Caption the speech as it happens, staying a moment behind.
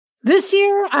This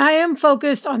year, I am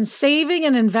focused on saving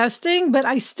and investing, but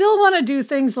I still want to do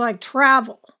things like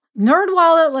travel.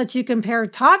 NerdWallet lets you compare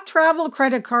top travel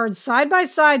credit cards side by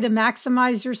side to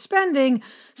maximize your spending,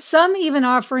 some even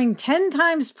offering 10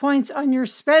 times points on your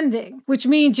spending, which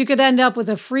means you could end up with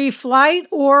a free flight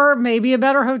or maybe a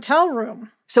better hotel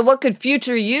room. So what could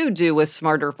future you do with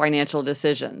smarter financial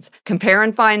decisions? Compare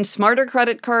and find smarter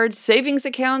credit cards, savings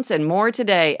accounts, and more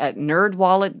today at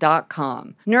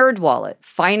nerdwallet.com. NerdWallet,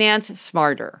 finance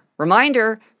smarter.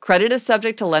 Reminder, credit is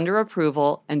subject to lender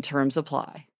approval and terms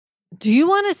apply. Do you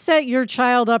want to set your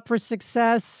child up for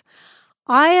success?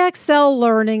 IXL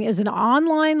Learning is an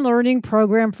online learning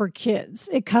program for kids.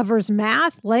 It covers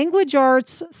math, language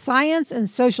arts, science, and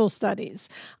social studies.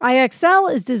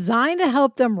 IXL is designed to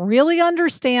help them really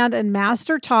understand and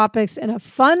master topics in a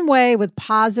fun way with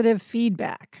positive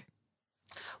feedback.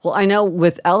 Well, I know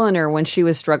with Eleanor, when she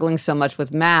was struggling so much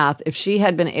with math, if she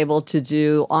had been able to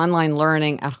do online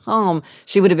learning at home,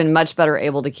 she would have been much better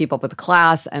able to keep up with the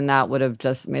class, and that would have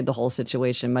just made the whole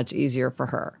situation much easier for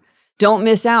her. Don't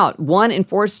miss out. 1 in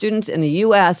 4 students in the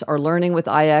U.S. are learning with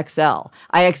IXL.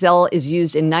 IXL is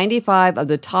used in 95 of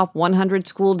the top 100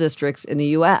 school districts in the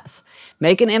U.S.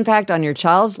 Make an impact on your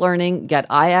child's learning. Get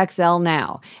IXL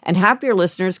now. And Happier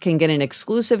listeners can get an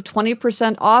exclusive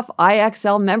 20% off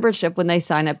IXL membership when they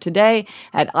sign up today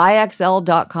at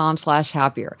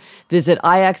IXL.com/happier. Visit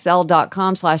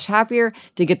IXL.com/happier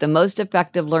to get the most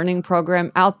effective learning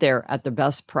program out there at the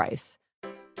best price.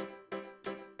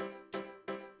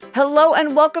 Hello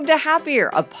and welcome to Happier,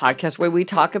 a podcast where we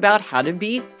talk about how to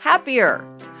be happier.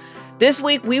 This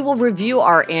week, we will review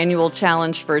our annual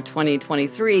challenge for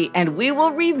 2023, and we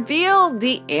will reveal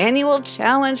the annual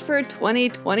challenge for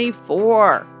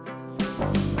 2024.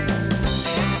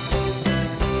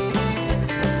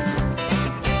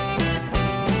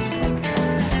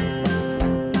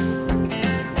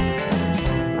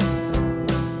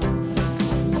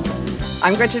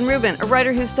 I'm Gretchen Rubin, a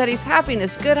writer who studies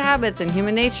happiness, good habits, and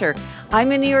human nature.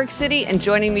 I'm in New York City, and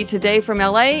joining me today from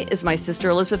LA is my sister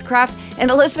Elizabeth Kraft. And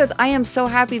Elizabeth, I am so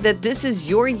happy that this is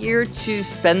your year to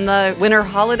spend the winter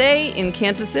holiday in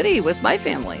Kansas City with my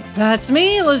family. That's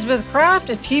me, Elizabeth Kraft,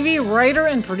 a TV writer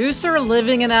and producer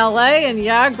living in LA. And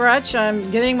yeah, Gretch, I'm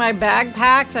getting my bag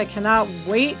packed. I cannot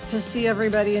wait to see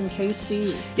everybody in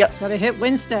KC. Yep. Gotta hit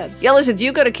Winstead's. Yeah, Elizabeth,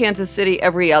 you go to Kansas City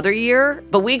every other year,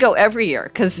 but we go every year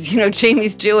because,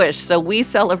 Jamie's Jewish, so we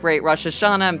celebrate Rosh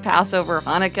Hashanah and Passover,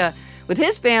 Hanukkah with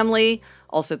his family,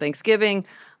 also Thanksgiving,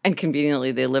 and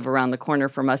conveniently they live around the corner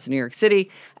from us in New York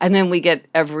City. And then we get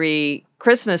every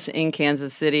Christmas in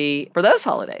Kansas City for those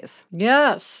holidays.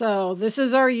 Yes, so this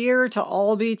is our year to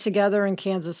all be together in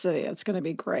Kansas City. It's going to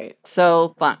be great.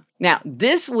 So fun. Now,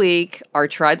 this week, our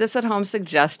Try This at Home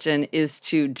suggestion is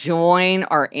to join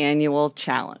our annual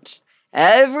challenge.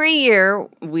 Every year,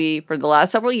 for the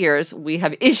last several years, we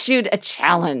have issued a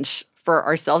challenge for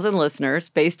ourselves and listeners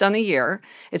based on the year.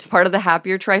 It's part of the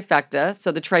Happier Trifecta.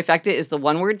 So the trifecta is the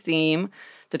one-word theme,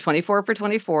 the 24 for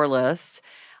 24 list.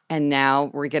 And now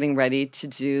we're getting ready to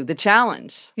do the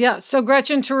challenge. Yeah. So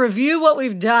Gretchen, to review what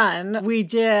we've done, we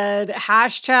did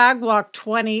hashtag walk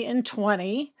 20 in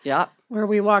 20. Yeah. Where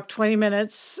we walk 20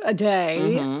 minutes a day.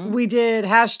 Mm-hmm. We did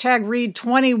hashtag read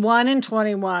 21 in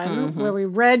 21, where we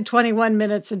read 21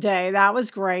 minutes a day. That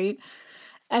was great.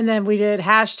 And then we did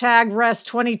hashtag rest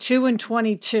 22 in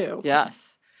 22.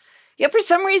 Yes. Yeah, for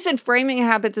some reason, framing a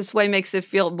habit this way makes it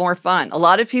feel more fun. A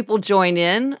lot of people join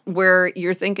in where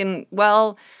you're thinking,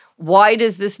 well, why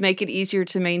does this make it easier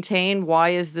to maintain?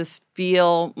 Why does this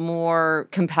feel more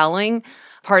compelling?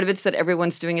 Part of it's that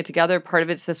everyone's doing it together. Part of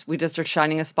it's that we just are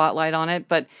shining a spotlight on it.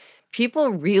 But people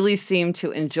really seem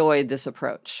to enjoy this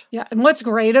approach. Yeah. And what's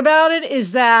great about it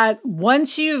is that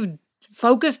once you've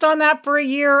focused on that for a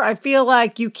year, I feel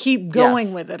like you keep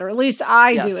going with it, or at least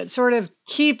I do. It sort of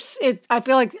keeps it. I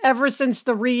feel like ever since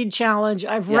the read challenge,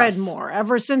 I've read more.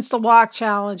 Ever since the walk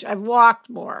challenge, I've walked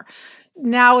more.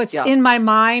 Now it's in my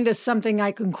mind as something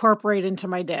I can incorporate into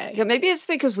my day. Yeah, maybe it's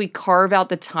because we carve out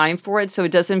the time for it so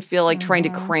it doesn't feel like trying to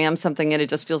cram something in. It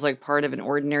just feels like part of an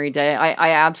ordinary day.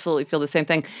 I absolutely feel the same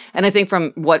thing. And I think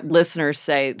from what listeners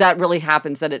say, that really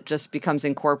happens, that it just becomes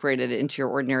incorporated into your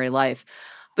ordinary life.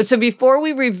 But so before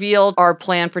we revealed our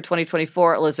plan for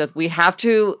 2024, Elizabeth, we have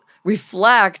to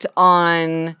reflect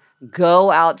on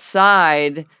Go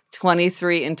Outside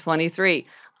 23 and 23.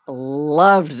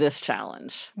 Loved this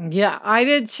challenge. Yeah, I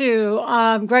did too.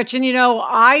 Gretchen,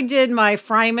 I did my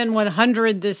Fryman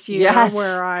 100 this year,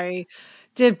 where I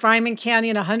did Fryman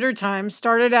Canyon 100 times,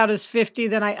 started out as 50,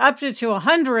 then I upped it to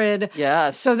 100.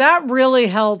 Yes. So that really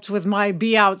helped with my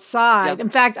Be Outside. Yep. In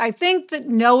fact, I think that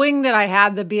knowing that I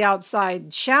had the Be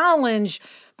Outside challenge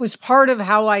was part of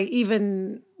how I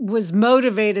even was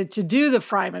motivated to do the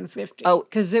Fryman 50. Oh.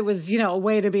 Because it was, a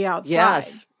way to be outside.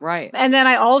 Yes, right. And then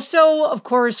I also, of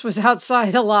course, was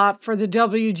outside a lot for the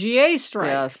WGA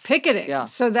strike, picketing. Yeah.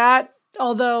 So that,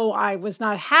 although I was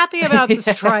not happy about the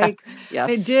strike,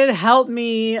 Yes. it did help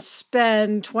me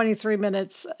spend 23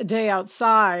 minutes a day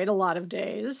outside a lot of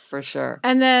days. For sure.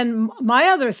 And then my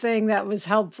other thing that was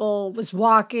helpful was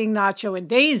walking Nacho and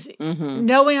Daisy.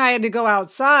 Knowing I had to go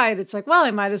outside, it's like, well,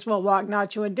 I might as well walk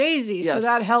Nacho and Daisy. Yes. So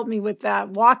that helped me with that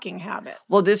walking habit.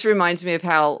 Well, this reminds me of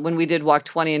how when we did Walk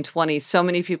 20 and 20, so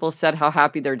many people said how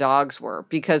happy their dogs were,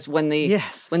 because when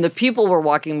the people were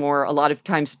walking more, a lot of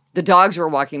times the dogs were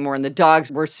walking more and the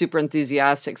dogs were super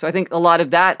enthusiastic. So I think a lot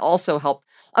of that also helped.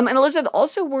 And Elizabeth,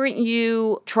 also, weren't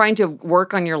you trying to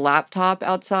work on your laptop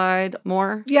outside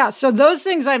more? Yeah, so those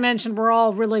things I mentioned were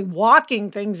all really walking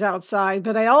things outside,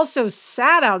 but I also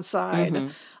sat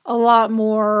outside a lot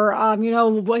more.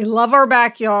 We love our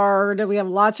backyard. We have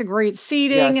lots of great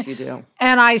seating. Yes, you do.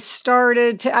 And I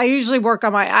I usually work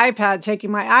on my iPad,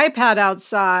 taking my iPad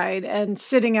outside and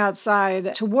sitting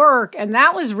outside to work. And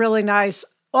that was really nice.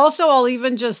 Also, I'll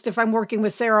even just, if I'm working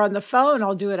with Sarah on the phone,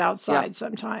 I'll do it outside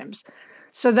sometimes.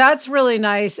 So that's really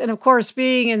nice. And of course,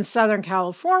 being in Southern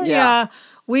California,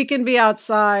 we can be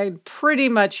outside pretty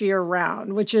much year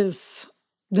round, which is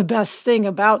the best thing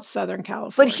about Southern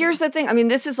California. But here's the thing. I mean,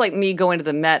 this is like me going to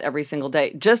the Met every single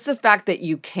day. Just the fact that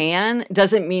you can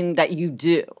doesn't mean that you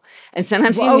do. And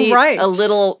sometimes you need a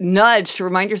little nudge to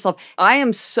remind yourself, I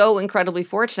am so incredibly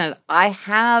fortunate. I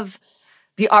have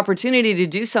the opportunity to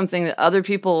do something that other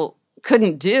people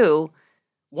couldn't do.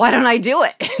 Why don't I do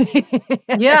it?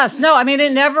 Yes. No, I mean,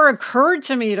 it never occurred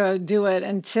to me to do it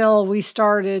until we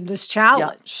started this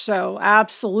challenge. Yeah. So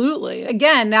absolutely.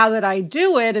 Again, now that I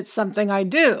do it, it's something I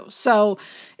do. So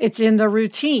it's in the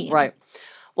routine. Right.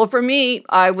 Well, for me,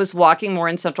 I was walking more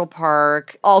in Central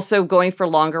Park, also going for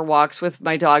longer walks with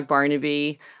my dog,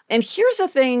 Barnaby. And here's a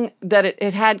thing that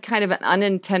it had kind of an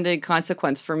unintended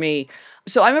consequence for me.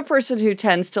 So I'm a person who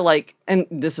tends to and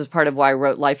this is part of why I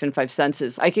wrote Life in 5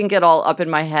 Senses. I can get all up in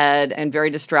my head and very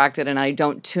distracted, and I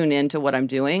don't tune into what I'm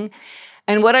doing.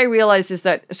 And what I realized is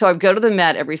that, so I go to the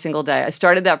Met every single day. I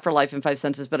started that for Life in 5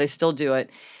 Senses, but I still do it.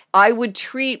 I would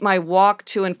treat my walk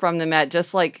to and from the Met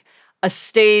just like a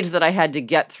stage that I had to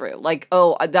get through.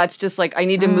 That's just I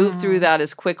need to move through that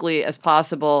as quickly as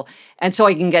possible. And so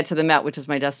I can get to the Met, which is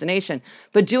my destination.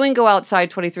 But doing Go Outside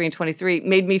 23 and 23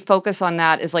 made me focus on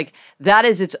that as that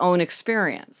is its own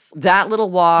experience. That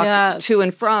little walk to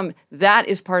and from, that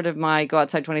is part of my Go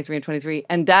Outside 23 and 23.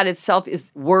 And that itself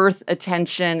is worth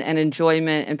attention and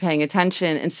enjoyment and paying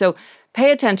attention. And so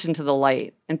pay attention to the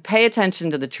light and pay attention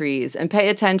to the trees and pay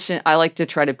attention. I like to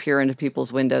try to peer into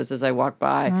people's windows as I walk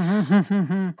by.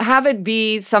 Have it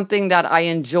be something that I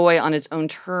enjoy on its own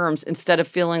terms instead of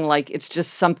feeling like it's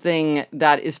just something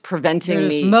that is preventing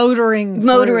me.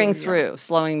 Motoring through,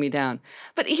 slowing me down.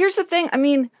 But here's the thing. I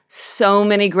mean, so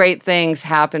many great things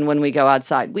happen when we go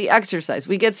outside. We exercise,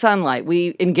 we get sunlight,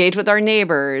 we engage with our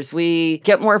neighbors, we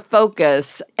get more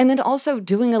focus. And then also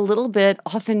doing a little bit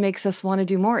often makes us want to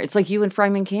do more. It's like you in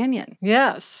Fryman Canyon.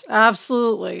 Yes,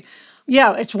 absolutely.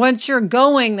 Yeah, it's once you're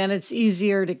going, then it's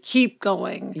easier to keep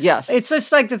going. Yes. It's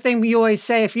just like the thing we always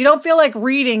say, if you don't feel like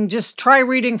reading, just try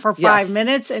reading for 5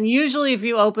 minutes. And usually if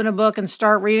you open a book and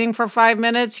start reading for 5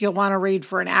 minutes, you'll want to read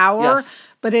for an hour. Yes.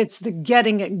 But it's the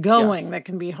getting it going that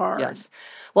can be hard. Yes.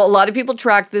 Well, a lot of people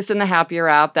tracked this in the Happier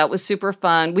app. That was super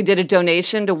fun. We did a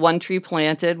donation to One Tree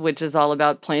Planted, which is all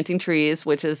about planting trees,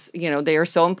 which is, they are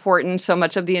so important. So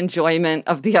much of the enjoyment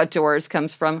of the outdoors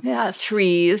comes from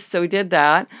trees. So we did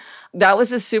that. That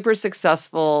was a super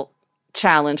successful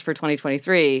challenge for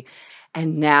 2023.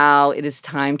 And now it is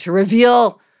time to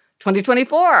reveal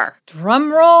 2024.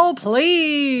 Drum roll,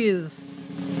 please.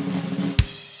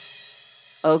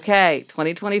 Okay,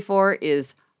 2024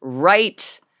 is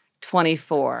Write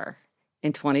 24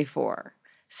 in 24.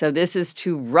 So this is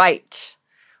to write.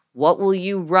 What will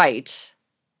you write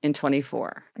in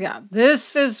 24? Yeah,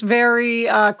 this is very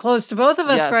close to both of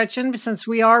us, Gretchen, since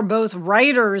we are both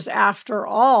writers after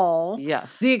all.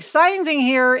 Yes. The exciting thing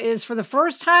here is for the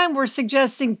first time, we're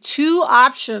suggesting 2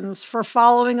 options for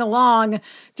following along,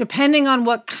 depending on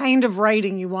what kind of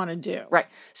writing you want to do. Right.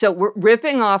 So we're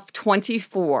ripping off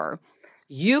 24.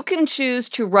 You can choose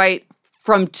to write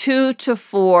from 2 to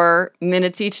 4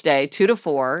 minutes each day, 2 to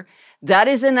 4. That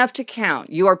is enough to count.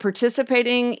 You are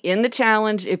participating in the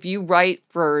challenge if you write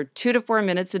for 2 to 4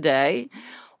 minutes a day.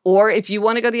 Or if you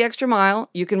want to go the extra mile,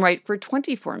 you can write for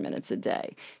 24 minutes a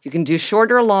day. You can do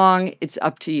short or long. It's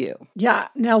up to you. Yeah.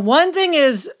 Now, one thing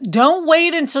is don't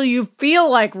wait until you feel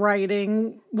like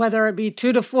writing, whether it be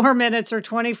 2 to 4 minutes or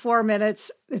 24 minutes.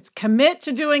 It's commit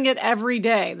to doing it every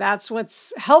day. That's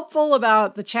what's helpful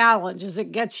about the challenge is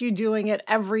it gets you doing it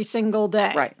every single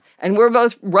day. Right. And we're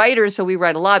both writers, so we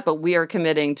write a lot, but we are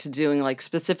committing to doing like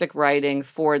specific writing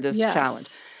for this challenge.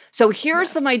 So here are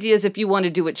some ideas if you want to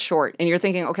do it short and you're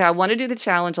thinking, okay, I want to do the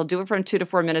challenge. I'll do it from 2 to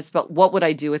 4 minutes, but what would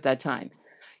I do at that time?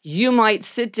 You might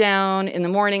sit down in the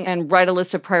morning and write a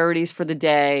list of priorities for the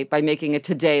day by making a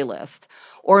today list.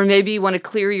 Or maybe you want to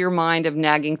clear your mind of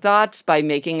nagging thoughts by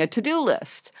making a to-do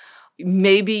list.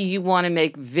 Maybe you want to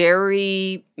make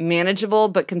very manageable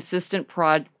but consistent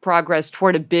progress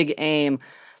toward a big aim.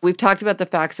 We've talked about the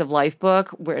Facts of Life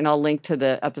book, and I'll link to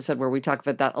the episode where we talk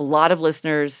about that. A lot of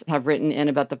listeners have written in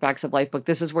about the Facts of Life book.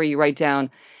 This is where you write down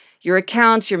your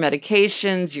accounts, your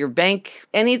medications, your bank,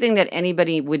 anything that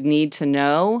anybody would need to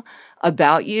know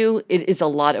about you. It is a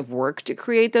lot of work to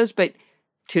create those, but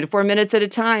 2 to 4 minutes at a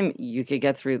time, you could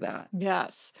get through that.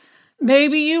 Yes.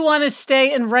 Maybe you want to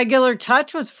stay in regular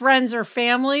touch with friends or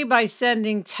family by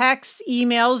sending texts,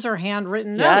 emails, or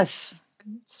handwritten notes.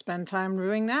 Spend time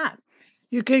doing that.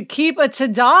 You could keep a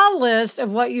to-do list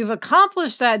of what you've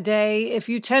accomplished that day if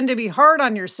you tend to be hard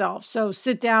on yourself. So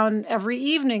sit down every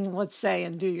evening, let's say,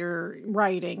 and do your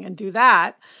writing and do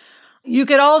that. You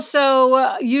could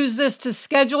also use this to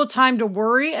schedule time to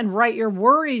worry and write your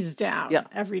worries down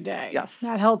every day. Yes.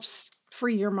 That helps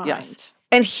free your mind. Yes.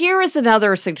 And here is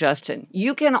another suggestion.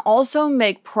 You can also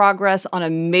make progress on a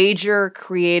major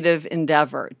creative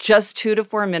endeavor, just 2 to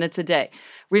 4 minutes a day.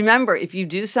 Remember, if you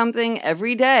do something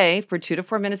every day for 2 to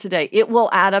 4 minutes a day, it will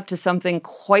add up to something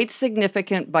quite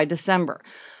significant by December.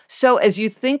 So as you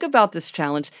think about this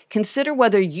challenge, consider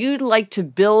whether you'd like to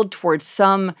build towards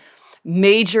some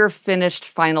major finished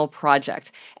final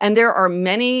project. And there are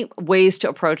many ways to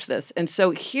approach this. And so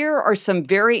here are some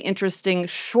very interesting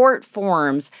short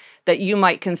forms that you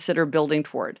might consider building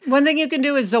toward. One thing you can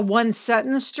do is a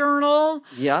 1-sentence journal.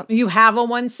 Yep. You have a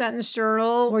 1-sentence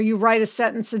journal where you write a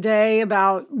sentence a day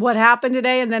about what happened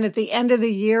today. And then at the end of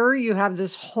the year, you have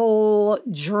this whole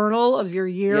journal of your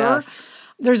year. Yes.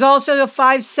 There's also a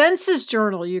 5 senses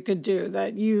journal you could do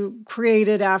that you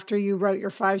created after you wrote your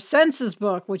 5 senses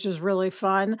book, which is really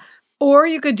fun. Or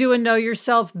you could do a Know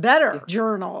Yourself Better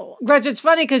journal. Gretchen, it's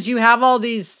funny because you have all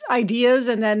these ideas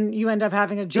and then you end up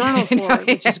having a journal for it,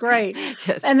 which is great.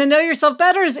 Yes. And the Know Yourself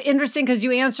Better is interesting because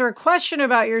you answer a question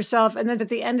about yourself and then at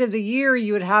the end of the year,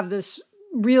 you would have this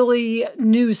really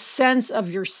new sense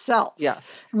of yourself.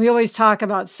 Yes. And we always talk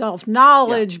about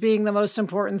self-knowledge being the most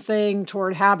important thing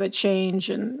toward habit change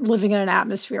and living in an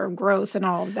atmosphere of growth and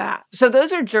all of that. So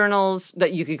those are journals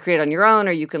that you can create on your own,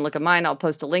 or you can look at mine. I'll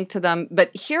post a link to them.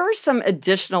 But here are some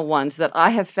additional ones that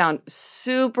I have found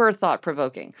super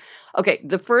thought-provoking. Okay,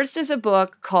 the first is a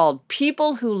book called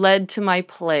People Who Led to My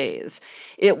Plays.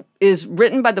 It is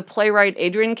written by the playwright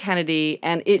Adrienne Kennedy,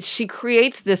 and she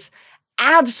creates this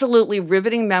absolutely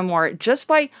riveting memoir just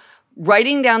by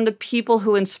writing down the people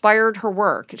who inspired her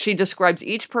work. She describes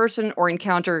each person or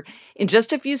encounter in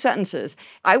just a few sentences.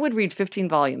 I would read 15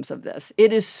 volumes of this.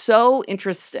 It is so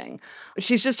interesting.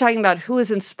 She's just talking about who has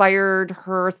inspired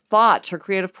her thoughts, her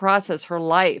creative process, her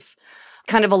life.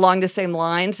 Kind of along the same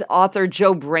lines, author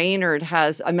Joe Brainerd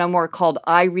has a memoir called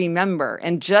I Remember.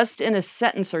 And just in a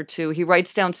sentence or two, he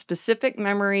writes down specific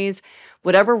memories,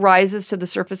 whatever rises to the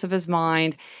surface of his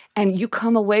mind. And you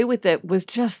come away with it with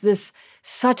just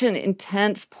such an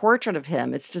intense portrait of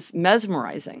him. It's just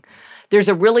mesmerizing. There's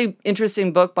a really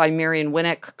interesting book by Marion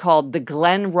Winnick called The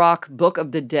Glen Rock Book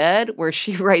of the Dead, where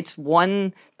she writes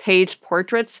 1-page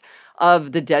portraits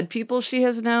of the dead people she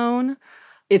has known.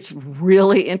 It's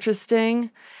really interesting.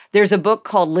 There's a book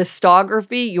called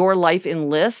Listography, Your Life in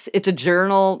List. It's a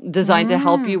journal designed to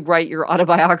help you write your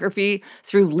autobiography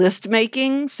through list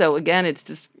making. So again, it's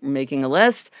just making a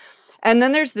list. And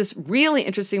then there's this really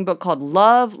interesting book called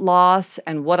Love, Loss,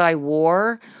 and What I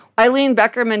Wore. Eileen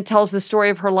Beckerman tells the story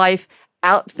of her life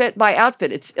outfit by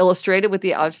outfit. It's illustrated with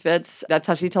the outfits. That's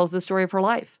how she tells the story of her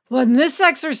life. Well, and this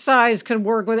exercise could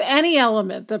work with any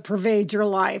element that pervades your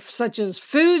life, such as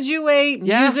foods you ate,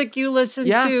 music you listened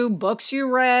to, books you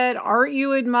read, art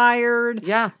you admired.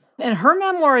 Yeah. And her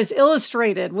memoir is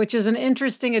illustrated, which is an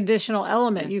interesting additional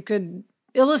element. You could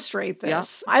illustrate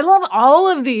this. I love all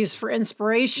of these for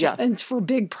inspiration and for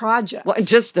big projects. Well,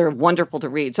 they're wonderful to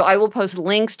read. So I will post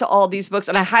links to all these books,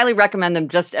 and I highly recommend them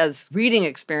just as reading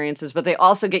experiences, but they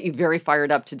also get you very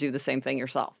fired up to do the same thing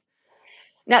yourself.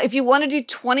 Now, if you want to do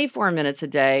 24 minutes a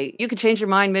day, you can change your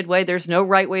mind midway. There's no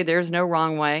right way. There's no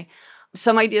wrong way.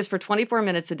 Some ideas for 24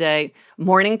 minutes a day.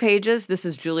 Morning pages. This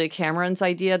is Julia Cameron's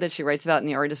idea that she writes about in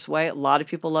The Artist's Way. A lot of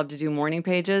people love to do morning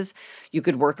pages. You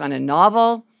could work on a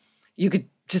novel. You could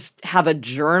just have a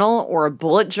journal or a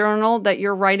bullet journal that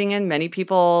you're writing in. Many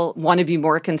people want to be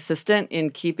more consistent in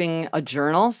keeping a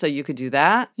journal, so you could do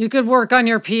that. You could work on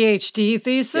your PhD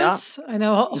thesis. Yeah. I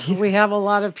know we have a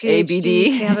lot of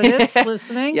PhD candidates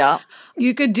listening. Yeah.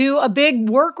 You could do a big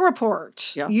work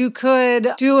report. Yeah. You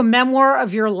could do a memoir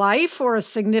of your life or a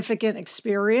significant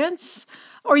experience.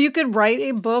 Or you could write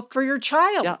a book for your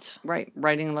child. Yeah, right.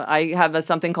 Writing. I have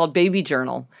something called Baby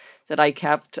Journal that I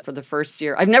kept for the first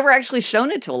year. I've never actually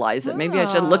shown it to Eliza. Maybe I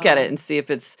should look at it and see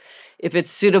if it's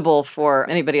suitable for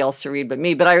anybody else to read but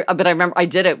me. But I remember I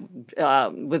did it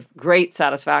with great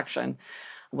satisfaction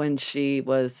when she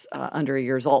was under a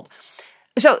years old.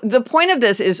 So the point of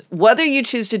this is whether you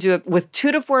choose to do it with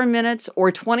 2 to 4 minutes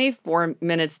or 24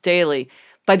 minutes daily,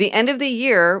 by the end of the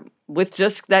year, with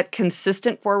just that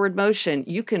consistent forward motion,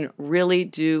 you can really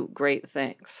do great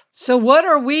things. So what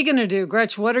are we going to do?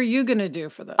 Gretch, what are you going to do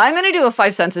for this? I'm going to do a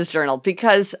 5 senses journal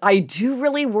because I do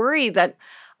really worry that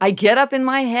I get up in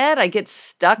my head, I get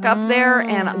stuck up there.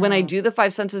 And when I do the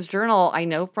 5 senses journal, I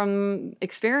know from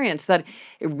experience that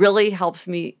it really helps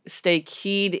me stay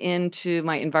keyed into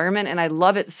my environment. And I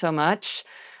love it so much.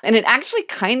 And it actually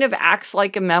kind of acts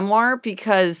like a memoir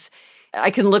because I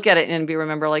can look at it and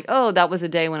remember like, oh, that was a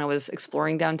day when I was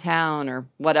exploring downtown or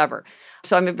whatever.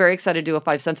 So I'm very excited to do a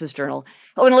 5 senses journal.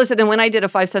 Oh, and listen, and when I did a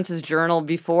 5 senses journal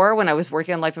before, when I was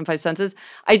working on Life in 5 Senses,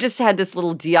 I just had this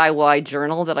little DIY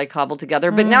journal that I cobbled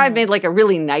together. But now I've made like a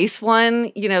really nice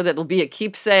one, that'll be a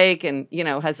keepsake and,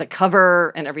 has a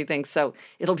cover and everything. So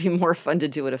it'll be more fun to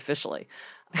do it officially.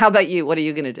 How about you? What are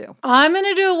you going to do? I'm going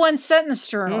to do a 1-sentence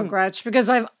journal, Gretch, because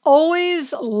I've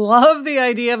always loved the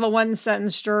idea of a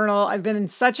 1-sentence journal. I've been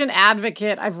such an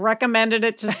advocate. I've recommended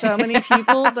it to so many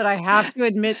people, but I have to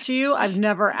admit to you, I've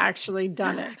never actually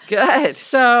done it. Good.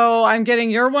 So I'm getting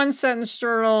your 1-sentence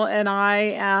journal, and I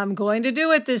am going to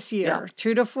do it this year. Yeah.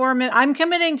 2 to 4 minutes. I'm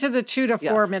committing to the 2 to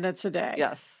 4 minutes a day.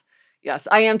 Yes,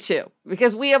 I am too,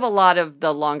 because we have a lot of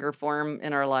the longer form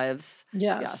in our lives.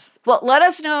 Yes. Well, let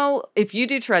us know if you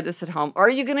do try this at home. Are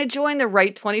you going to join the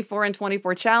Write 24 and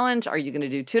 24 challenge? Are you going to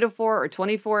do 2 to 4 or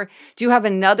 24? Do you have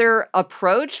another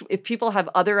approach? If people have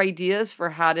other ideas for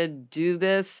how to do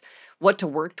this, what to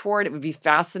work toward, it would be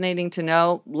fascinating to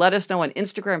know. Let us know on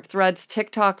Instagram, Threads,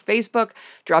 TikTok, Facebook.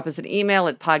 Drop us an email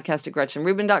at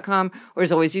podcast@GretchenRubin.com. Or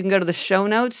as always, you can go to the show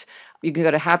notes. You can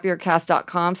go to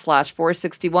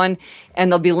happiercast.com/461,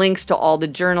 and there'll be links to all the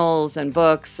journals and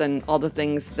books and all the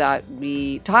things that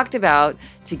we talked about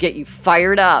to get you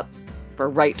fired up for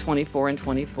Write 24 and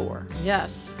 24.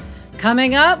 Yes.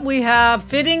 Coming up, we have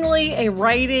fittingly a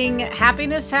writing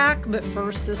happiness hack, but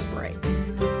first this break.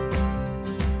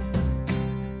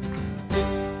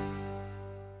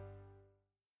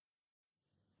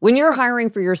 When you're hiring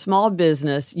for your small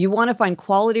business, you want to find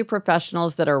quality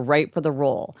professionals that are right for the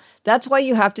role. That's why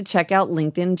you have to check out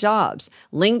LinkedIn Jobs.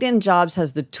 LinkedIn Jobs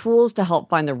has the tools to help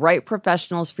find the right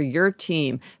professionals for your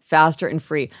team faster and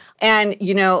free. And,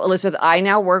 Elizabeth, I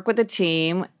now work with a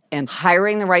team, and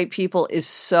hiring the right people is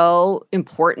so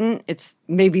important. It's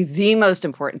maybe the most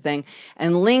important thing.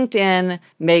 And LinkedIn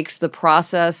makes the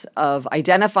process of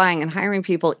identifying and hiring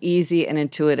people easy and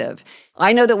intuitive.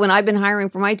 I know that when I've been hiring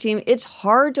for my team, it's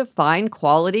hard to find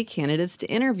quality candidates to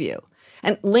interview.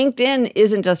 And LinkedIn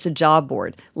isn't just a job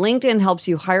board. LinkedIn helps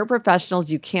you hire professionals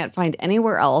you can't find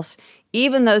anywhere else,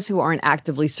 even those who aren't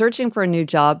actively searching for a new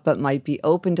job but might be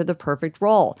open to the perfect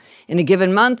role. In a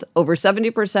given month, over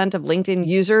 70% of LinkedIn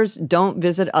users don't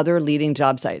visit other leading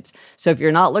job sites. So if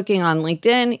you're not looking on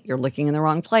LinkedIn, you're looking in the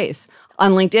wrong place.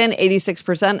 On LinkedIn,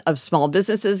 86% of small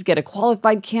businesses get a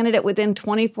qualified candidate within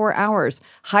 24 hours.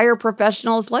 Hire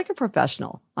professionals like a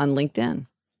professional on LinkedIn.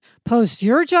 Post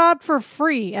your job for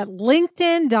free at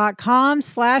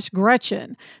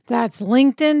linkedin.com/Gretchen. That's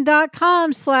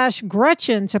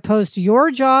linkedin.com/Gretchen to post your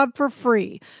job for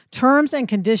free. Terms and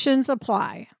conditions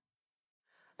apply.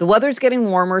 The weather's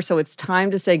getting warmer, so it's time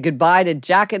to say goodbye to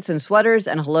jackets and sweaters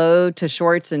and hello to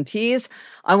shorts and tees.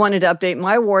 I wanted to update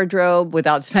my wardrobe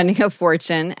without spending a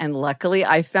fortune, and luckily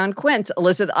I found Quince.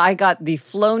 Elizabeth, I got the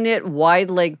flow knit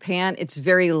wide leg pant. It's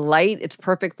very light. It's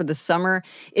perfect for the summer.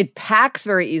 It packs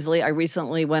very easily. I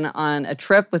recently went on a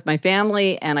trip with my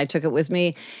family, and I took it with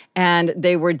me, and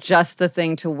they were just the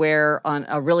thing to wear on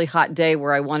a really hot day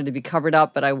where I wanted to be covered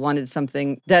up, but I wanted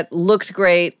something that looked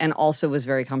great and also was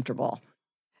very comfortable.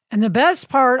 And the best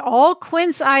part, all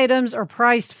Quince items are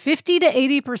priced 50 to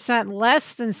 80%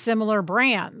 less than similar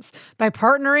brands. By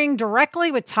partnering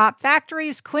directly with top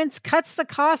factories, Quince cuts the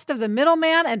cost of the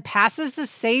middleman and passes the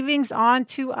savings on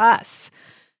to us.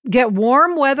 Get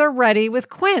warm weather ready with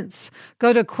Quince.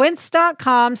 Go to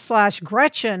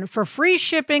quince.com/Gretchen for free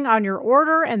shipping on your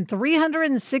order and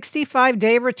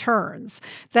 365-day returns.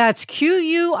 That's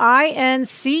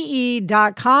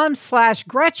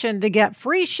QUINCE.com/Gretchen to get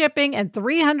free shipping and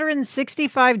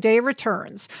 365-day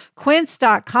returns.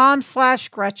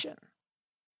 Quince.com/Gretchen.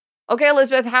 Okay,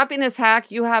 Elizabeth, happiness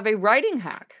hack. You have a writing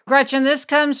hack. Gretchen, this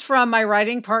comes from my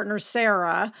writing partner,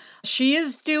 Sarah. She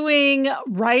is doing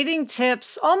writing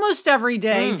tips almost every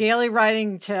day, daily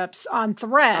writing tips on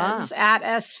Threads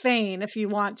at @sfain if you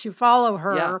want to follow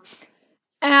her. Yeah.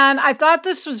 And I thought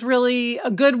this was really a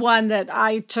good one that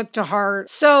I took to heart.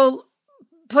 So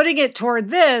putting it toward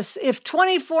this, if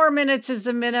 24 minutes is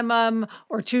the minimum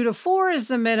or 2 to 4 is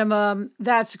the minimum,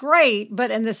 that's great.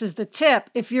 But, and this is the tip,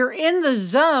 if you're in the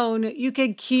zone, you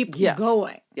can keep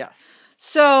going. Yes.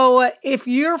 So if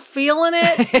you're feeling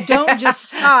it, don't just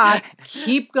stop,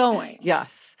 keep going.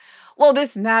 Yes. Well,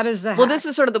 that is the hack. Well, this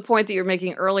is sort of the point that you're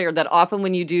making earlier, that often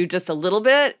when you do just a little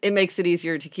bit, it makes it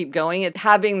easier to keep going.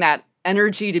 Having that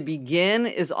energy to begin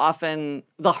is often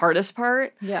the hardest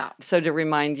part. Yeah. So to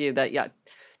remind you that,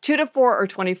 2 to 4 or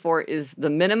 24 is the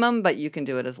minimum, but you can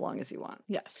do it as long as you want.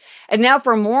 Yes. And now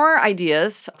for more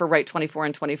ideas for Write 24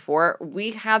 and 24, we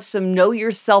have some Know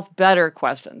Yourself Better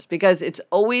questions, because it's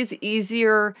always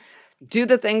easier do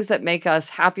the things that make us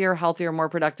happier, healthier, more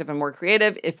productive, and more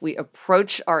creative if we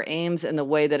approach our aims in the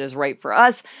way that is right for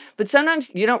us. But sometimes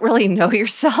you don't really know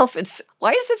yourself.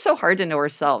 Why is it so hard to know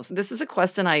ourselves? This is a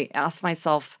question I ask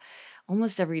myself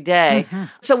almost every day.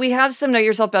 So we have some Know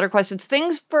Yourself Better questions,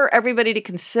 things for everybody to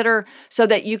consider so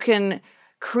that you can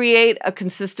create a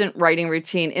consistent writing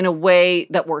routine in a way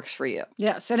that works for you.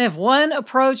 Yes. And if one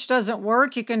approach doesn't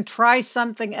work, you can try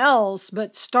something else,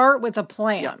 but start with a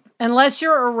plan, unless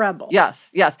you're a rebel.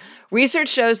 Yes. Research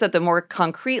shows that the more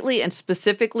concretely and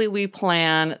specifically we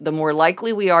plan, the more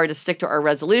likely we are to stick to our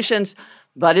resolutions.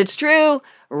 But it's true.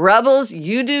 Rebels,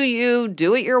 you,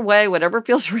 do it your way, whatever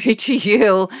feels right to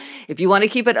you. If you want to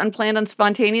keep it unplanned and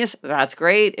spontaneous, that's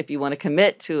great. If you want to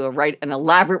commit to an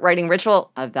elaborate writing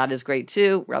ritual, that is great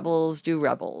too. Rebels do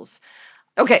rebels.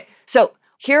 Okay, so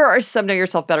here are some Know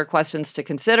Yourself Better questions to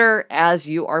consider as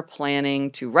you are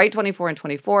planning to write 24 and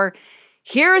 24.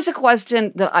 Here's a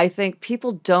question that I think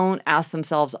people don't ask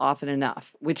themselves often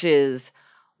enough, which is,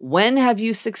 when have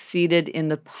you succeeded in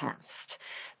the past?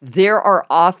 There are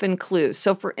often clues.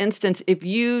 So for instance, if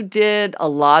you did a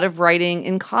lot of writing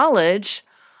in college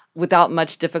without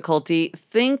much difficulty,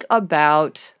 think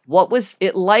about what was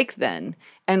it like then,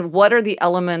 and what are the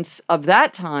elements of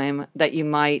that time that you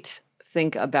might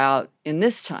think about in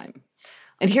this time.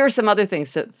 And here are some other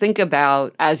things to think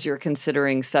about as you're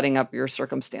considering setting up your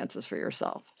circumstances for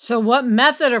yourself. So what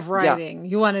method of writing?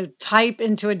 You want to type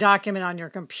into a document on your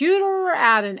computer,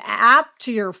 add an app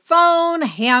to your phone,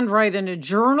 handwrite in a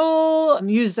journal,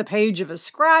 use the page of a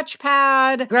scratch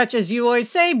pad. Gretchen, as you always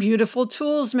say, beautiful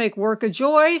tools make work a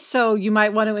joy. So you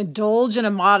might want to indulge in a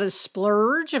modest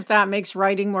splurge if that makes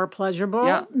writing more pleasurable.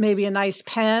 Yeah. Maybe a nice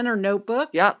pen or notebook.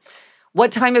 Yeah.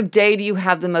 What time of day do you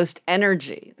have the most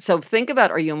energy? So think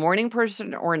about, are you a morning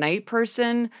person or a night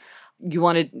person? You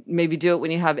want to maybe do it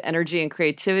when you have energy and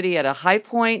creativity at a high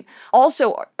point.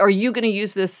 Also, are you going to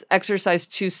use this exercise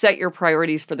to set your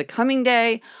priorities for the coming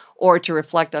day, or to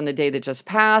reflect on the day that just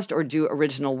passed, or do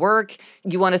original work?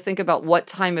 You want to think about what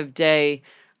time of day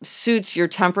suits your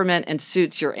temperament and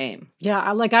suits your aim. Yeah,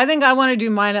 I think I want to do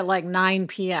mine at 9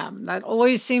 p.m. That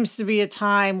always seems to be a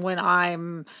time when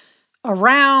I'm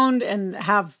around and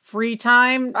have free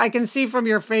time. I can see from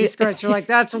your face, Gretchen, you're like,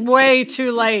 that's way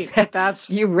too late. But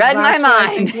you read my mind.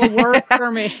 I think will work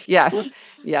for me.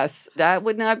 Yes, that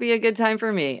would not be a good time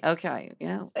for me. Okay,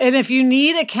 yeah. And if you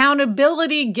need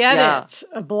accountability, get it.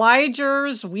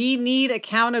 Obligers, we need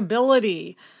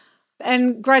accountability.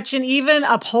 And Gretchen, even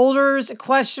upholders,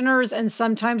 questioners, and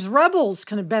sometimes rebels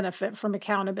can benefit from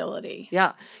accountability.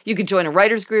 Yeah. You could join a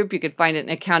writer's group. You could find an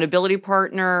accountability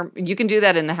partner. You can do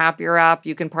that in the Happier app.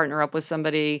 You can partner up with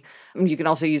somebody. You can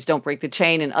also use Don't Break the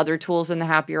Chain and other tools in the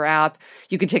Happier app.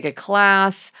 You could take a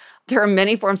class. There are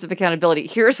many forms of accountability.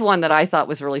 Here's one that I thought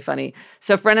was really funny.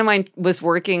 So a friend of mine was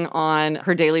working on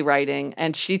her daily writing,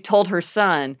 and she told her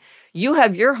son, you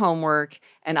have your homework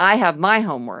and I have my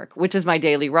homework, which is my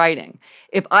daily writing.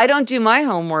 If I don't do my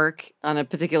homework on a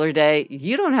particular day,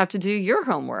 you don't have to do your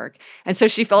homework. And so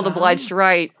she felt obliged to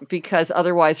write because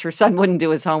otherwise her son wouldn't do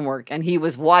his homework. And he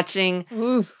was watching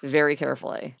very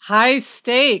carefully. High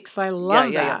stakes. I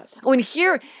love that. Oh, and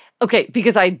here, okay,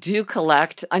 because I do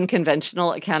collect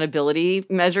unconventional accountability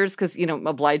measures because,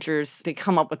 obligers, they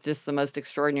come up with just the most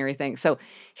extraordinary things. So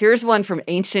here's one from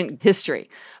ancient history.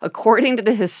 According to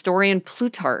the historian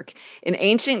Plutarch, in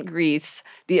ancient Greece,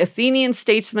 the Athenian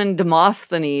statesman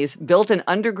Demosthenes built an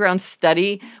underground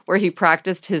study where he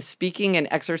practiced his speaking and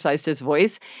exercised his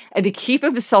voice. And to keep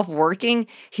himself working,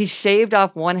 he shaved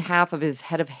off one half of his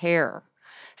head of hair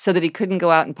so that he couldn't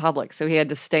go out in public. So he had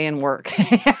to stay and work.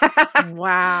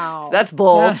 Wow. So that's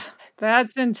bold.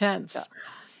 That's intense. Yeah.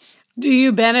 Do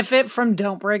you benefit from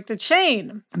Don't Break the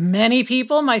Chain? Many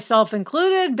people, myself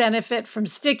included, benefit from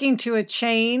sticking to a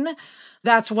chain.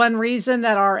 That's one reason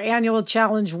that our annual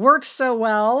challenge works so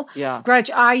well. Yeah. Gretch,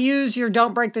 I use your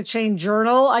Don't Break the Chain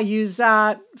journal. I use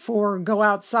that for Go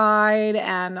Outside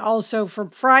and also for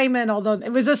Fryman, although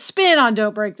it was a spin on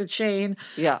Don't Break the Chain.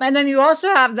 Yeah. And then you also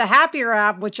have the Happier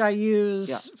app, which I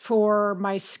use for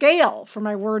my scale, for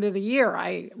my word of the year.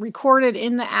 I record it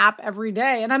in the app every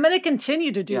day. And I'm going to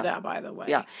continue to do that, by the way.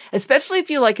 Yeah. Especially if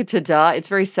you like a ta-da, it's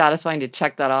very satisfying to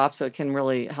check that off. So it can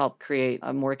really help create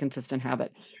a more consistent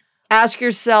habit. Ask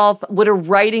yourself, would a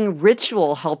writing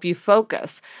ritual help you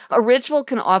focus? A ritual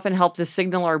can often help to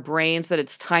signal our brains that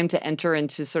it's time to enter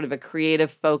into sort of a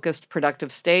creative, focused,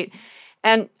 productive state.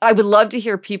 And I would love to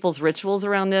hear people's rituals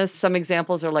around this. Some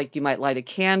examples are like you might light a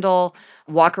candle,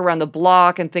 walk around the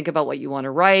block and think about what you want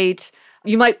to write.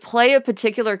 You might play a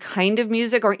particular kind of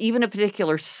music or even a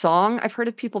particular song. I've heard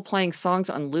of people playing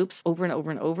songs on loops over and over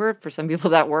and over. For some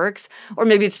people that works. Or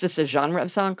maybe it's just a genre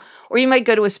of song. Or you might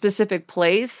go to a specific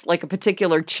place, like a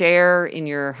particular chair in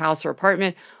your house or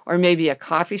apartment, or maybe a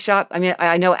coffee shop. I mean,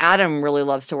 I know Adam really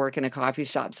loves to work in a coffee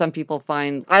shop. Some people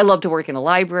find I love to work in a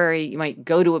library. You might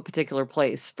go to a particular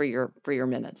place for your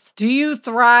minutes. Do you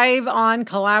thrive on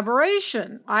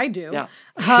collaboration? I do. Yeah.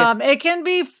 It can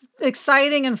be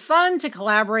exciting and fun to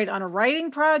collaborate on a writing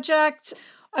project.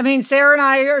 I mean, Sarah and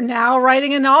I are now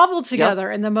writing a novel together.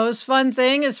 And the most fun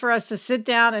thing is for us to sit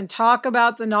down and talk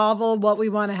about the novel, what we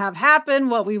want to have happen,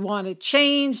 what we want to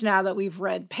change now that we've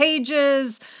read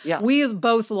pages. Yeah. We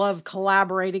both love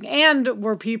collaborating, and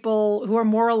we're people who are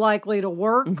more likely to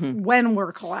work when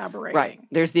we're collaborating. Right.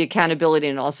 There's the accountability,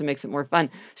 and it also makes it more fun.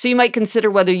 So you might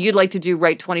consider whether you'd like to do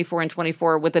Write 24 and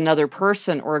 24 with another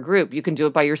person or a group. You can do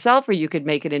it by yourself, or you could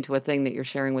make it into a thing that you're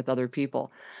sharing with other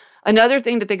people. Another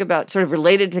thing to think about, sort of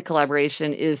related to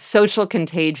collaboration, is social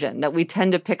contagion, that we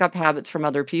tend to pick up habits from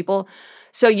other people.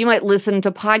 So you might listen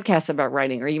to podcasts about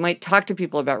writing, or you might talk to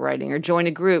people about writing, or join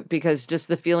a group, because just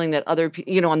the feeling that other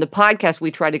people, on the podcast,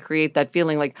 we try to create that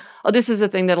feeling like, oh, this is a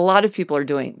thing that a lot of people are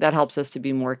doing. That helps us to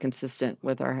be more consistent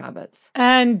with our habits.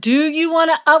 And do you want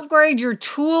to upgrade your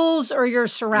tools or your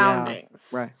surroundings?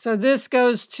 Yeah, right. So this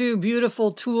goes to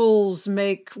beautiful tools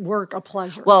make work a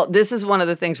pleasure. Well, this is one of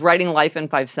the things, writing Life in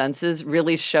 5 Senses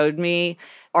really showed me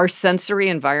our sensory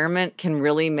environment can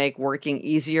really make working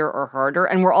easier or harder.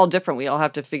 And we're all different. We all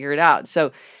have to figure it out.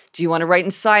 So do you want to write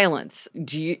in silence?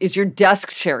 Is your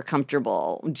desk chair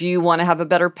comfortable? Do you want to have a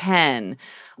better pen?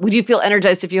 Would you feel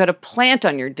energized if you had a plant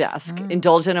on your desk?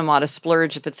 Indulge in a modest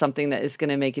splurge if it's something that is going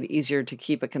to make it easier to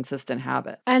keep a consistent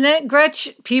habit. And then,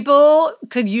 Gretch, people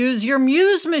could use your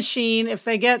Muse machine if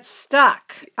they get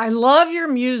stuck. I love your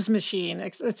Muse machine.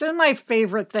 It's my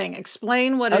favorite thing.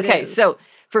 Explain what it is. Okay, so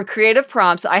for creative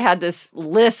prompts, I had this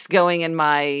list going in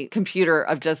my computer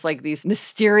of just like these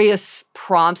mysterious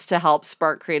prompts to help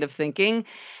spark creative thinking.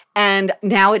 And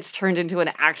now it's turned into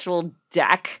an actual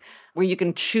deck where you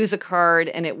can choose a card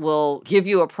and it will give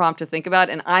you a prompt to think about.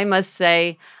 And I must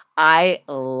say, I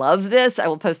love this. I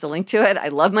will post a link to it. I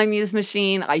love my Muse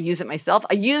machine. I use it myself.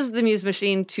 I use the Muse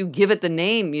machine to give it the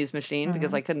name Muse machine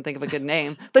because I couldn't think of a good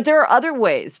name. But there are other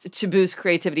ways to boost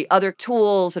creativity, other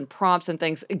tools and prompts and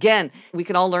things. Again, we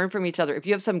can all learn from each other. If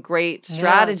you have some great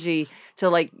strategy to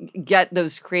like get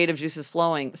those creative juices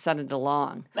flowing, send it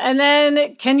along. And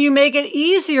then can you make it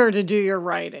easier to do your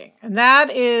writing? And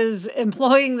that is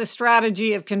employing the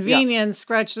strategy of convenience.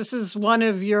 Gretch, this is one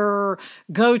of your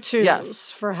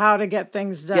go-tos for how to get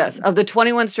things done. Yes. Of the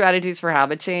 21 strategies for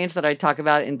habit change that I talk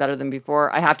about in Better Than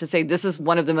Before, I have to say this is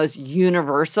one of the most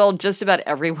universal. Just about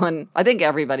everyone, I think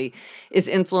everybody, is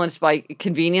influenced by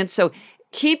convenience. So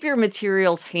keep your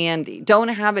materials handy. Don't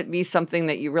have it be something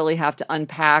that you really have to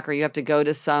unpack or you have to go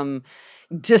to some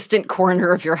distant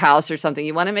corner of your house or something.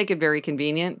 You want to make it very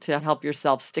convenient to help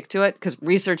yourself stick to it, because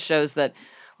research shows that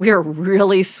we are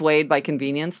really swayed by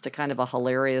convenience to kind of a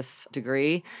hilarious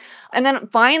degree. And then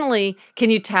finally, can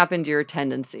you tap into your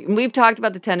tendency? And we've talked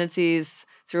about the tendencies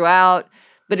throughout,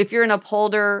 but if you're an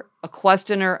upholder, a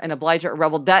questioner, an obliger, a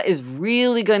rebel, that is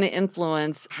really going to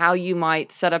influence how you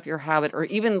might set up your habit or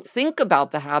even think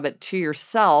about the habit to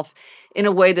yourself in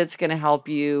a way that's going to help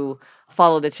you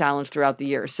follow the challenge throughout the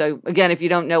year. So again, if you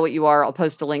don't know what you are, I'll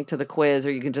post a link to the quiz,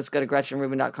 or you can just go to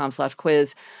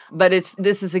GretchenRubin.com/quiz. But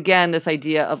this is, again, this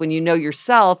idea of when you know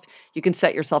yourself, you can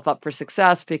set yourself up for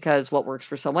success, because what works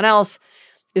for someone else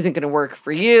isn't going to work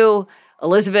for you.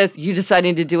 Elizabeth, you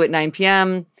deciding to do it at 9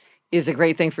 p.m. is a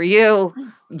great thing for you.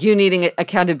 You needing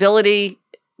accountability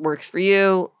works for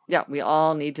you. Yeah, we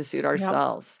all need to suit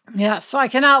ourselves. Yep. Yeah, so I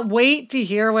cannot wait to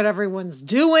hear what everyone's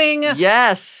doing.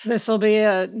 Yes. This will be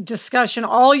a discussion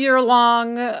all year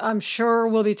long. I'm sure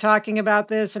we'll be talking about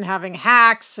this and having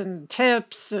hacks and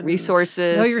tips and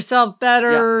resources. Know yourself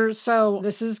better. Yeah. So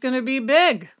this is going to be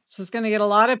big. This is going to get a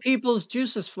lot of people's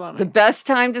juices flowing. The best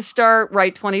time to start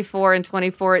Right 24 and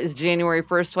 24 is January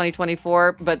 1st,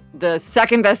 2024. But the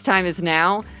second best time is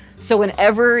now. So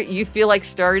whenever you feel like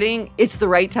starting, it's the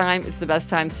right time. It's the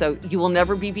best time. So you will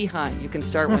never be behind. You can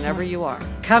start whenever you are.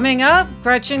 Coming up,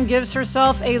 Gretchen gives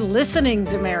herself a listening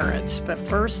demerit. But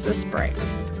first, this break.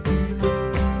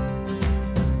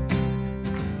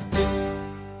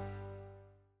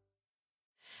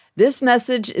 This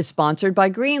message is sponsored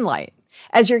by Greenlight.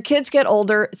 As your kids get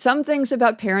older, some things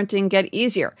about parenting get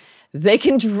easier. They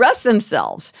can dress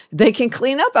themselves. They can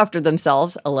clean up after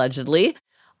themselves, allegedly.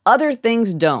 Other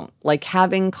things don't, like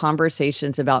having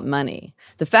conversations about money.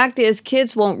 The fact is,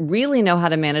 kids won't really know how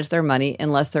to manage their money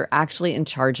unless they're actually in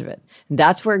charge of it.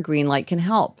 That's where Greenlight can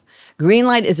help.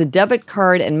 Greenlight is a debit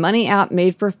card and money app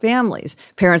made for families.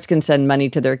 Parents can send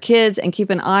money to their kids and keep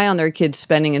an eye on their kids'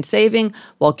 spending and saving,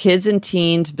 while kids and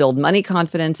teens build money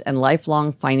confidence and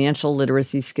lifelong financial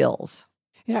literacy skills.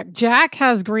 Yeah, Jack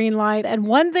has Greenlight, and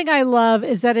one thing I love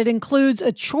is that it includes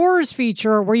a chores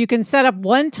feature where you can set up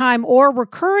one-time or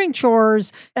recurring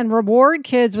chores and reward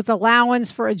kids with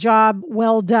allowance for a job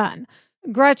well done.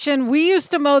 Gretchen, we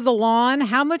used to mow the lawn.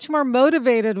 How much more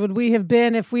motivated would we have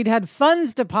been if we'd had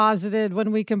funds deposited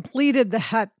when we completed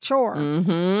that chore?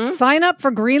 Mm-hmm. Sign up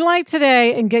for Greenlight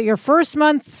today and get your first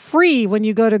month free when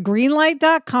you go to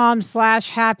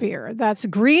greenlight.com/happier. That's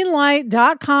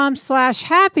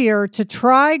greenlight.com/happier to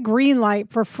try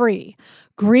Greenlight for free.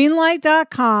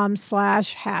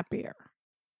 Greenlight.com/happier.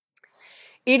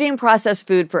 Eating processed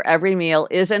food for every meal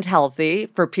isn't healthy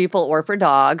for people or for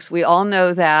dogs. We all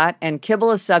know that. And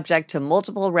kibble is subject to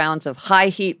multiple rounds of high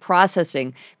heat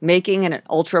processing, making it an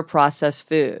ultra processed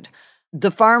food.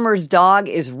 The farmer's dog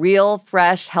is real,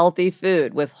 fresh, healthy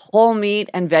food with whole meat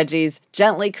and veggies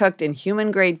gently cooked in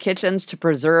human-grade kitchens to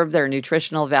preserve their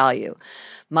nutritional value.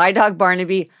 My dog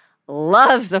Barnaby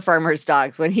loves the farmer's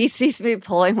dogs. When he sees me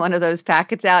pulling one of those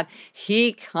packets out,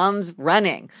 he comes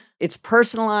running. It's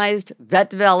personalized,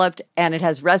 vet-developed, and it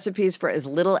has recipes for as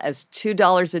little as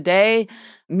 $2 a day.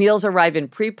 Meals arrive in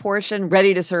pre-portioned,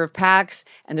 ready-to-serve packs,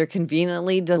 and they're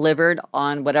conveniently delivered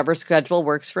on whatever schedule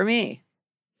works for me.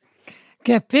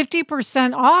 Get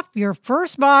 50% off your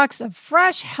first box of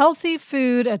fresh, healthy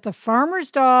food at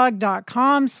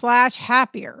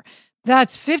thefarmersdog.com/happier.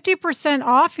 That's 50%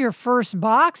 off your first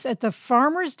box at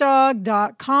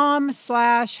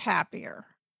thefarmersdog.com/happier.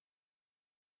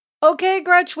 Okay,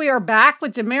 Gretch, we are back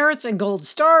with demerits and gold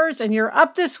stars, and you're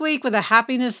up this week with a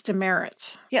happiness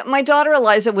demerit. Yeah, my daughter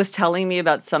Eliza was telling me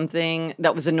about something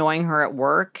that was annoying her at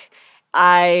work.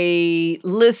 I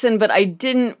listened, but I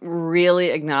didn't really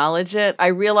acknowledge it. I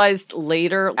realized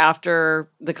later, after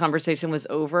the conversation was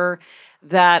over,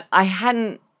 that I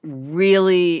hadn't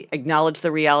really acknowledged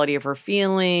the reality of her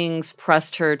feelings,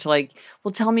 pressed her to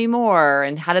well, tell me more.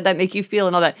 And how did that make you feel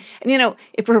and all that? And,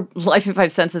 if for Life in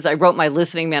 5 Senses, I wrote my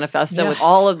listening manifesto with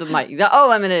all of I'm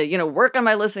going to, work on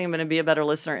my listening. I'm going to be a better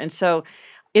listener. And so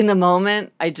in the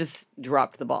moment, I just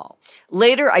dropped the ball.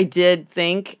 Later, I did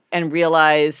think and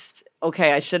realized,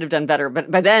 okay, I should have done better. But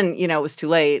by then, it was too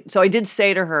late. So I did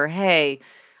say to her, hey,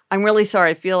 I'm really sorry.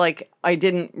 I feel like I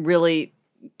didn't really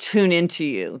tune into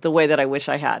you the way that I wish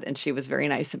I had. And she was very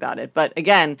nice about it. But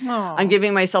again, I'm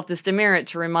giving myself this demerit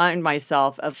to remind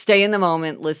myself of stay in the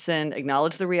moment, listen,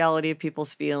 acknowledge the reality of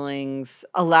people's feelings,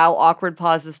 allow awkward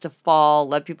pauses to fall,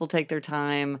 let people take their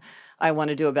time. I want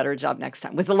to do a better job next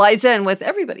time with Eliza and with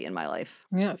everybody in my life.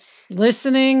 Yes.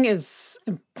 Listening is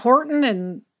important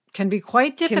and can be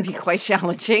quite difficult. Can be quite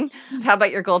challenging. How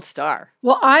about your gold star?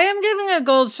 Well, I am giving a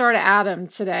gold star to Adam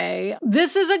today.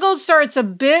 This is a gold star. It's a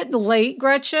bit late,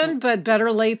 Gretchen, but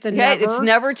better late than never. It's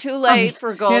never too late for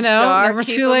a gold star. Never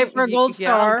too late for a gold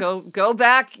star. Go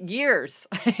back years.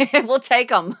 We'll take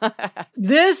them.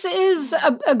 This is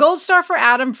a gold star for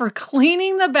Adam for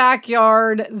cleaning the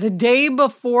backyard the day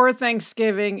before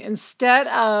Thanksgiving instead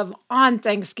of on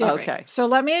Thanksgiving. Okay. So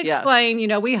let me explain.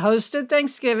 Yes. We hosted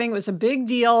Thanksgiving. It was a big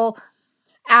deal.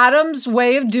 Adam's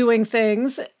way of doing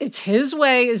things, it's his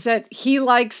way, is that he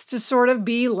likes to sort of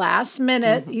be last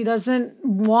minute. Mm-hmm. He doesn't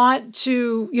want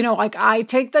to, like I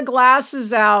take the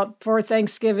glasses out for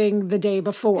Thanksgiving the day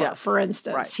before, for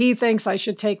instance. Right. He thinks I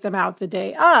should take them out the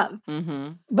day of. Mm-hmm.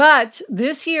 But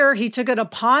this year, he took it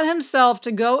upon himself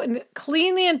to go and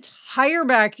clean the entire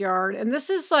backyard. And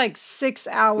this is like 6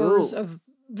 hours of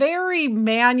very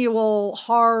manual,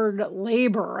 hard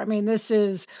labor. I mean, this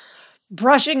is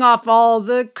brushing off all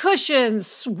the cushions,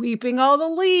 sweeping all the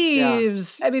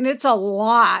leaves. Yeah. I mean, it's a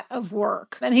lot of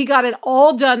work. And he got it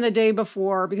all done the day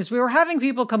before because we were having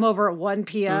people come over at 1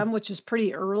 p.m., which is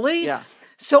pretty early. Yeah.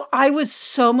 So I was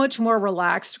so much more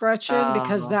relaxed, Gretchen,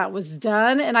 because that was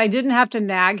done. And I didn't have to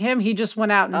nag him. He just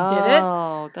went out and did it.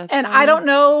 That's and funny. I don't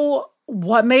know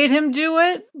what made him do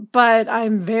it, but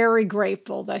I'm very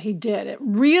grateful that he did. It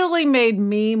really made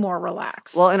me more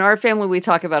relaxed. Well, in our family, we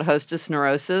talk about hostess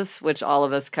neurosis, which all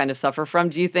of us kind of suffer from.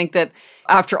 Do you think that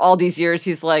after all these years,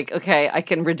 he's like, okay, I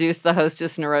can reduce the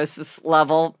hostess neurosis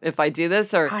level if I do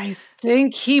this? Or I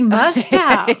think he must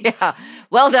have. Yeah.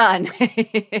 Well done.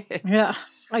 Yeah.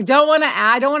 I don't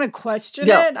want to question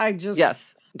it.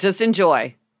 Just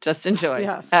enjoy.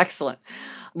 Yes. Excellent.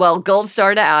 Well, gold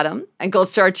star to Adam and gold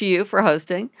star to you for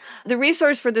hosting. The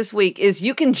resource for this week is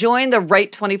you can join the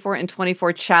Write 24 in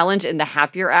 24 challenge in the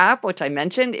Happier app, which I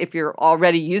mentioned. If you're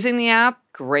already using the app,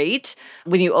 great.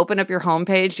 When you open up your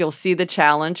homepage, you'll see the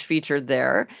challenge featured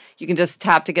there. You can just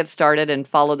tap to get started and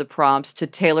follow the prompts to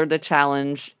tailor the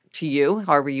challenge to you,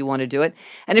 however you want to do it.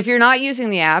 And if you're not using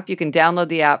the app, you can download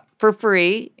the app for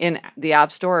free in the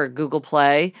App Store or Google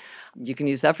Play. You can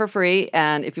use that for free.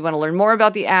 And if you want to learn more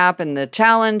about the app and the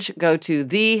challenge, go to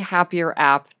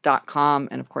thehappierapp.com.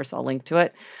 And of course, I'll link to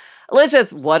it.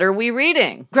 Elizabeth, what are we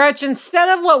reading? Gretchen, instead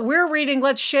of what we're reading,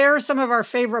 let's share some of our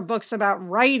favorite books about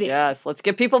writing. Yes, let's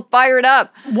get people fired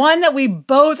up. One that we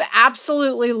both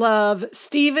absolutely love,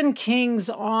 Stephen King's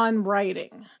On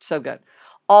Writing. So good.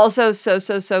 Also,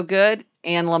 so good,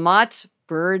 Anne Lamott's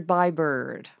Bird by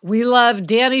Bird. We love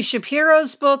Dani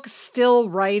Shapiro's book, Still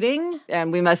Writing.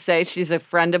 And we must say she's a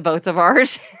friend of both of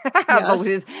ours.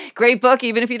 Yes. Great book,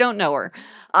 even if you don't know her.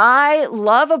 I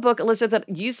love a book, Elizabeth,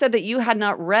 that you said that you had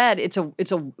not read. It's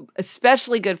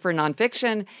especially good for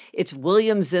nonfiction. It's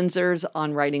William Zinzer's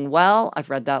On Writing Well. I've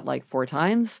read that like 4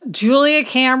 times. Julia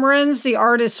Cameron's The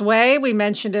Artist's Way. We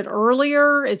mentioned it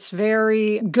earlier. It's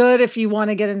very good if you want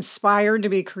to get inspired to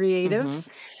be creative. Mm-hmm.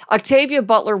 Octavia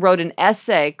Butler wrote an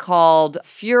essay called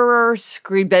Furor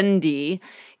Scribendi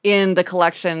in the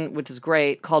collection, which is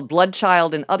great, called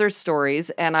Bloodchild and Other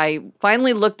Stories. And I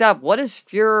finally looked up, what does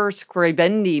Furor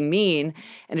Scribendi mean?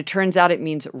 And it turns out it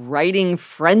means writing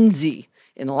frenzy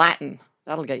in Latin.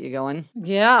 That'll get you going.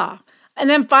 Yeah. And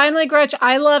then finally, Gretch,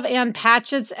 I love Ann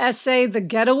Patchett's essay, The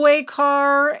Getaway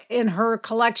Car, in her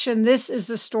collection, This is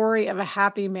the Story of a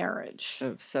Happy Marriage.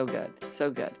 Oh, so good.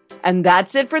 So good. And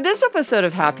that's it for this episode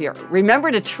of Happier. Remember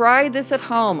to try this at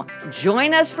home.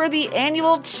 Join us for the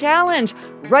annual challenge.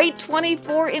 Write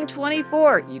 24 in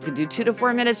 24. You can do 2 to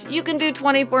 4 minutes. You can do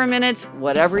 24 minutes.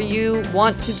 Whatever you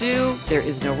want to do. There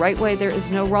is no right way. There is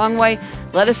no wrong way.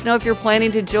 Let us know if you're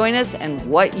planning to join us and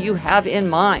what you have in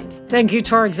mind. Thank you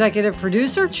to our executive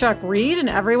producer, Chuck Reed, and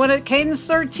everyone at Cadence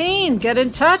 13. Get in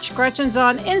touch. Gretchen's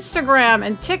on Instagram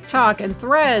and TikTok and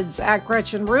Threads at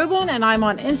Gretchen Rubin, and I'm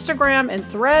on Instagram and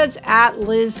Threads at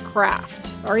Liz Craft.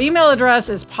 Our email address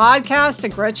is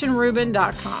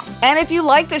podcast@GretchenRubin.com. And if you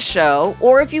like the show,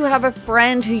 or if you have a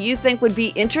friend who you think would be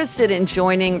interested in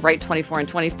joining Write 24 in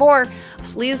 24,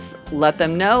 please let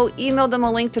them know. Email them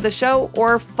a link to the show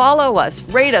or follow us,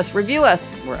 rate us, review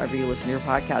us, wherever you listen to your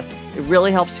podcast. It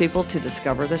really helps people to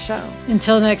discover the show.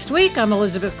 Until next week, I'm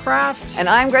Elizabeth Craft. And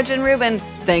I'm Gretchen Rubin.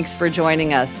 Thanks for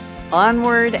joining us.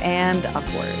 Onward and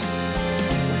upward.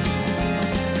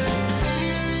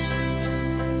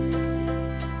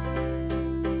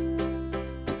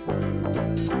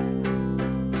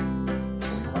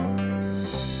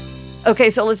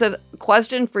 Okay, so Elizabeth,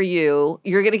 question for you.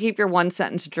 You're going to keep your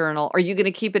 1-sentence journal. Are you going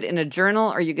to keep it in a journal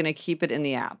or are you going to keep it in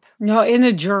the app? No, in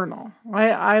a journal.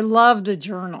 I love the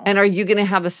journal. And are you going to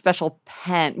have a special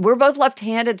pen? We're both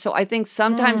left-handed, so I think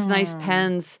sometimes nice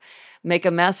pens make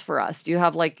a mess for us. Do you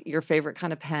have like your favorite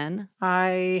kind of pen?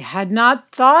 I had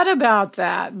not thought about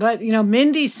that, but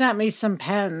Mindy sent me some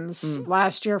pens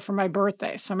last year for my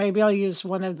birthday, so maybe I'll use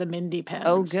one of the Mindy pens.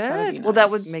 Oh, That'd be good. Well,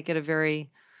 that would nice. make it a very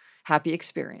happy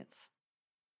experience.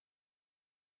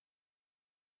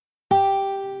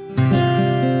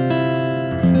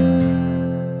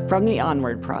 From the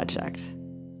Onward Project.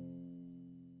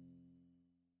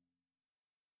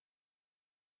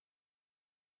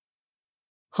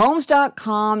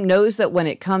 Homes.com knows that when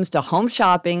it comes to home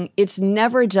shopping, it's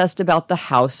never just about the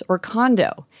house or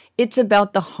condo. It's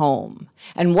about the home.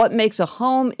 And what makes a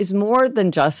home is more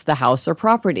than just the house or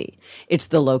property. It's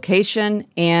the location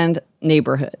and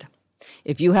neighborhood.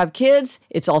 If you have kids,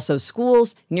 it's also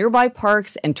schools, nearby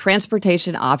parks, and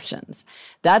transportation options.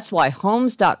 That's why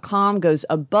Homes.com goes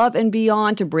above and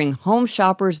beyond to bring home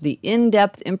shoppers the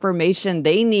in-depth information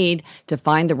they need to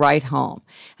find the right home.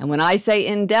 And when I say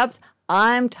in-depth,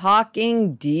 I'm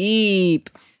talking deep.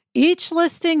 Each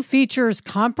listing features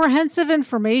comprehensive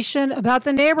information about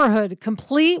the neighborhood,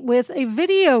 complete with a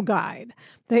video guide.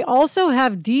 They also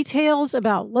have details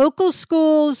about local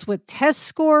schools with test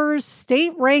scores,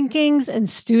 state rankings, and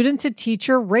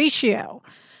student-to-teacher ratio.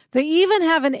 They even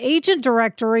have an agent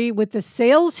directory with the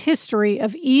sales history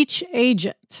of each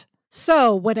agent.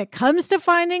 So when it comes to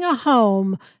finding a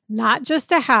home, not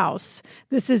just a house,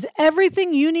 this is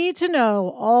everything you need to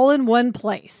know all in one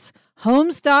place.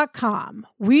 Homes.com.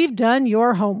 We've done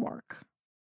your homework.